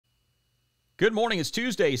Good morning. It's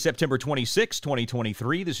Tuesday, September 26,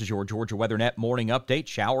 2023. This is your Georgia Weather Net morning update.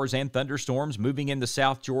 Showers and thunderstorms moving into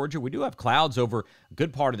South Georgia. We do have clouds over a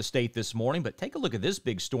good part of the state this morning, but take a look at this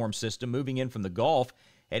big storm system moving in from the Gulf,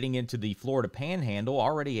 heading into the Florida Panhandle.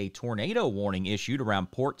 Already a tornado warning issued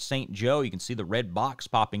around Port St. Joe. You can see the red box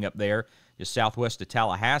popping up there just southwest of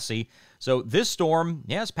Tallahassee. So this storm,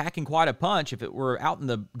 it's packing quite a punch. If it were out in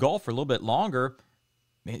the Gulf for a little bit longer,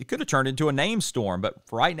 it could have turned into a named storm, but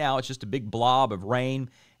for right now, it's just a big blob of rain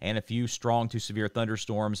and a few strong to severe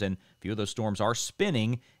thunderstorms, and a few of those storms are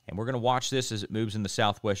spinning, and we're going to watch this as it moves into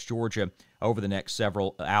southwest Georgia over the next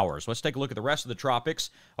several hours. Let's take a look at the rest of the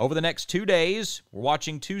tropics. Over the next 2 days, we're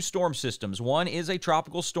watching two storm systems. One is a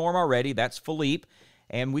tropical storm already. That's Philippe,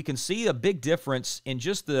 and we can see a big difference in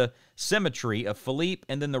just the symmetry of Philippe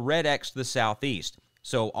and then the red X to the southeast.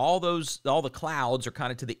 So all the clouds are kind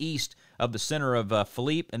of to the east of the center of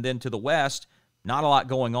Philippe, and then to the west, not a lot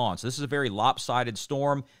going on. So this is a very lopsided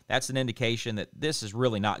storm. That's an indication that this is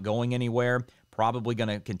really not going anywhere. Probably going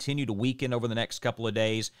to continue to weaken over the next couple of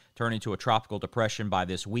days, turn into a tropical depression by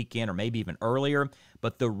this weekend or maybe even earlier.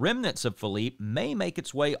 But the remnants of Philippe may make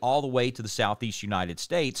its way all the way to the southeast United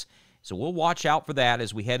States. So we'll watch out for that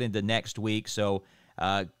as we head into next week. So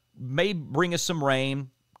may bring us some rain.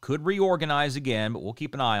 Could reorganize again, but we'll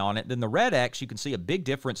keep an eye on it. Then the red X, you can see a big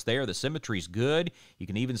difference there. The symmetry's good. You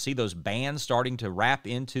can even see those bands starting to wrap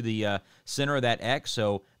into the center of that X.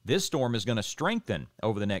 So this storm is going to strengthen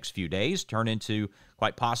over the next few days, turn into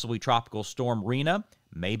quite possibly Tropical Storm Rena,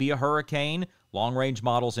 maybe a hurricane. Long-range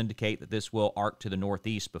models indicate that this will arc to the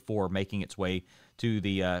northeast before making its way to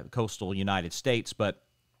the coastal United States. But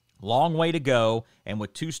long way to go, and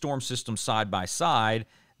with two storm systems side by side,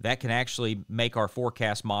 that can actually make our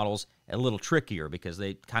forecast models a little trickier because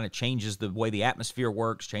they kind of changes the way the atmosphere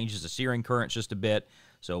works, changes the searing currents just a bit.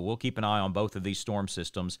 So we'll keep an eye on both of these storm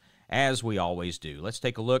systems as we always do. Let's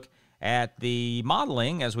take a look at the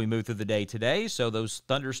modeling as we move through the day today. So those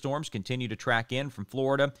thunderstorms continue to track in from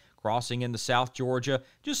Florida, crossing into South Georgia.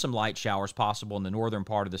 Just some light showers possible in the northern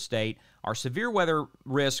part of the state. Our severe weather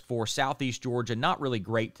risk for southeast Georgia, not really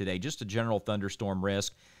great today, just a general thunderstorm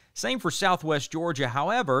risk. Same for southwest Georgia.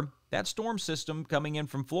 However, that storm system coming in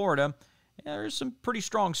from Florida, there's some pretty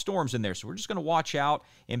strong storms in there. So we're just going to watch out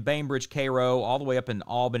in Bainbridge, Cairo, all the way up in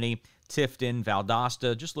Albany, Tifton,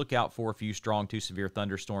 Valdosta. Just look out for a few strong to severe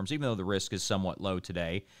thunderstorms, even though the risk is somewhat low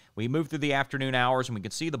today. We move through the afternoon hours, and we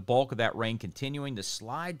can see the bulk of that rain continuing to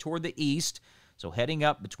slide toward the east. So heading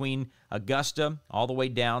up between Augusta all the way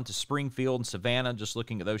down to Springfield and Savannah, just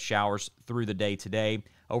looking at those showers through the day today.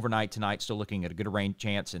 Overnight tonight, still looking at a good rain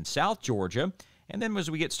chance in South Georgia. And then as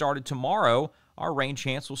we get started tomorrow, our rain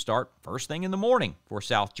chance will start first thing in the morning for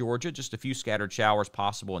South Georgia. Just a few scattered showers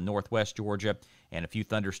possible in northwest Georgia and a few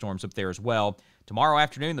thunderstorms up there as well. Tomorrow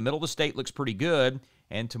afternoon, the middle of the state looks pretty good.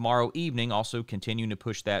 And tomorrow evening, also continuing to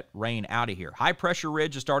push that rain out of here. High pressure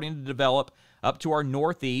ridge is starting to develop up to our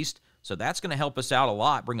northeast. So that's going to help us out a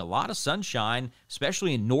lot, bring a lot of sunshine,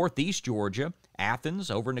 especially in northeast Georgia. Athens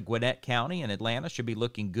over into Gwinnett County and Atlanta should be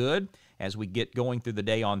looking good as we get going through the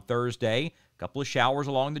day on Thursday. A couple of showers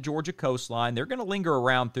along the Georgia coastline. They're going to linger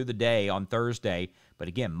around through the day on Thursday. But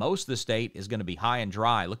again, most of the state is going to be high and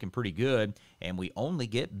dry, looking pretty good. And we only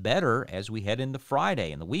get better as we head into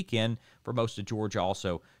Friday. And the weekend for most of Georgia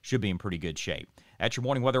also should be in pretty good shape. That's your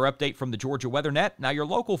morning weather update from the Georgia Weather Net. Now your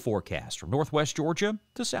local forecast from northwest Georgia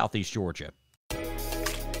to southeast Georgia.